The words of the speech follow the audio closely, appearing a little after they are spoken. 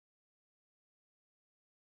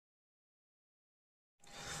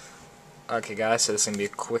Okay guys, so this is going to be a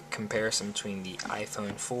quick comparison between the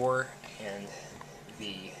iPhone 4 and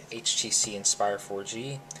the HTC Inspire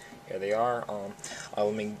 4G. Here they are.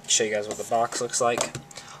 Let me show you guys what the box looks like.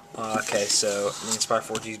 Okay, so the Inspire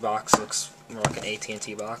 4G's box looks more like an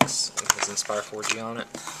AT&T box. It has Inspire 4G on it.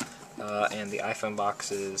 And the iPhone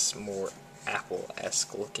box is more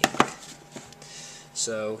Apple-esque looking.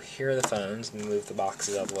 So here are the phones. Let me move the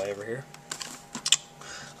boxes out of the way over here.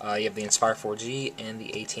 You have the Inspire 4G and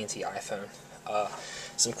the AT&T iPhone.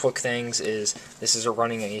 Some quick things is this is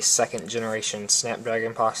running a second generation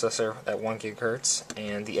Snapdragon processor at 1 GHz,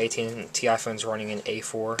 and the AT&T iPhone is running an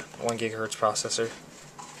A4 1 GHz processor.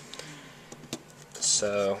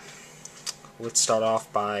 So let's start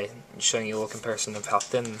off by showing you a little comparison of how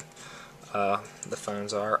thin the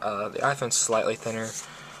phones are. The iPhone's slightly thinner,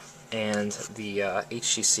 and the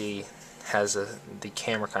HTC has the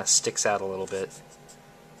camera kind of sticks out a little bit.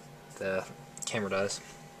 The camera does.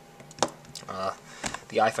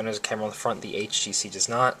 The iPhone has a camera on the front, the HTC does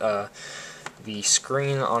not. The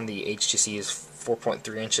screen on the HTC is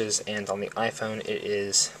 4.3 inches, and on the iPhone it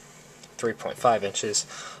is 3.5 inches.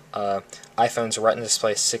 iPhone's Retina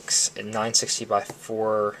display is 960 by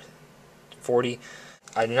 440.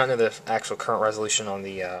 I do not know the actual current resolution on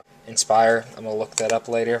the Inspire. I'm going to look that up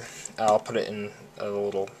later. I'll put it in a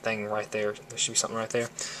little thing right there. There should be something right there.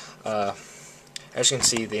 As you can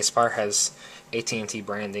see, the Inspire has AT&T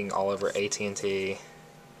branding all over AT&T,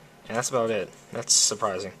 and that's about it. That's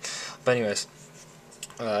surprising. But anyways,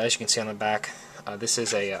 as you can see on the back, this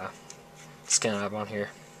is a skin I have on here.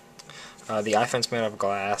 The iPhone's made out of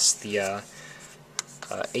glass. The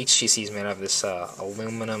HTC is made out of this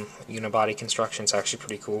aluminum unibody construction. It's actually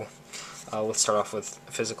pretty cool. Let's start off with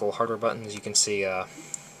physical hardware buttons. You can see the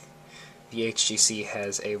HTC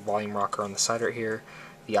has a volume rocker on the side right here.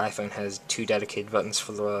 The iPhone has 2 dedicated buttons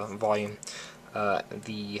for the volume.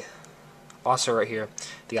 Also right here,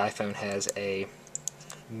 the iPhone has a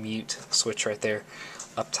mute switch right there.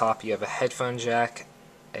 Up top you have a headphone jack,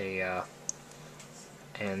 and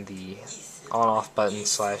the on-off button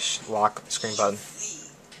 / lock screen button.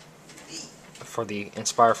 For the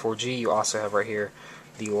Inspire 4G, you also have right here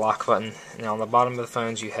the lock button. Now on the bottom of the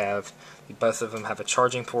phones you have, both of them have a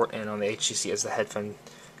charging port, and on the HTC is the headphone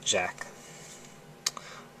jack.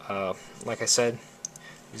 Like I said,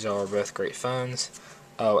 these are both great phones.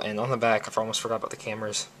 Oh, and on the back, I almost forgot about the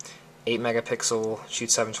cameras. 8 megapixel,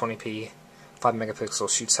 shoots 720p. 5 megapixel,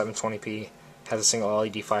 shoots 720p. Has a single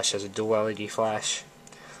LED flash, has a dual LED flash.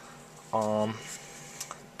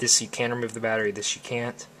 This you can remove the battery, this you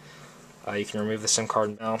can't. You can remove the SIM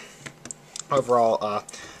card now. Overall,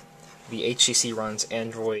 the HTC runs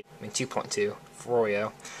Android 2.2 for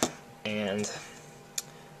Oreo, and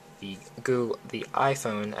the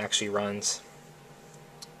iPhone actually runs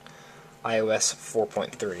iOS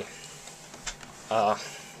 4.3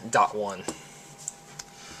 .1.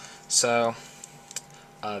 So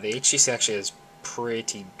the HTC actually has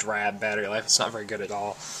pretty drab battery life. It's not very good at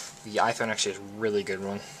all. The iPhone actually has a really good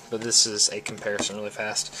one, but this is a comparison really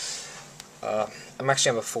fast. I'm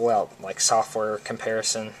actually have a full out software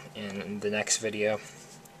comparison in the next video.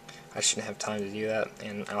 I shouldn't have time to do that,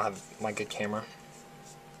 and I'll have my good camera.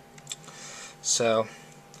 So,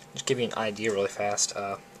 just give you an idea really fast.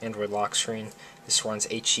 Android lock screen. This runs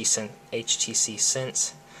HTC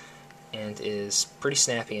Sense and is pretty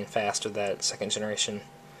snappy and fast with that second generation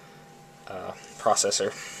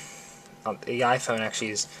processor. The iPhone actually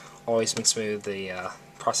has always been smooth. The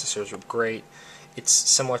processors are great. It's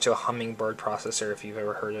similar to a Hummingbird processor if you've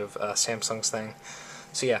ever heard of Samsung's thing.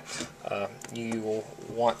 So yeah, you will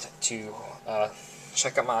want to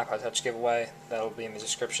check out my iPod Touch giveaway. That'll be in the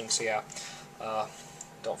description. So yeah.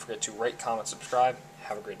 Don't forget to rate, comment, subscribe.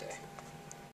 Have a great day.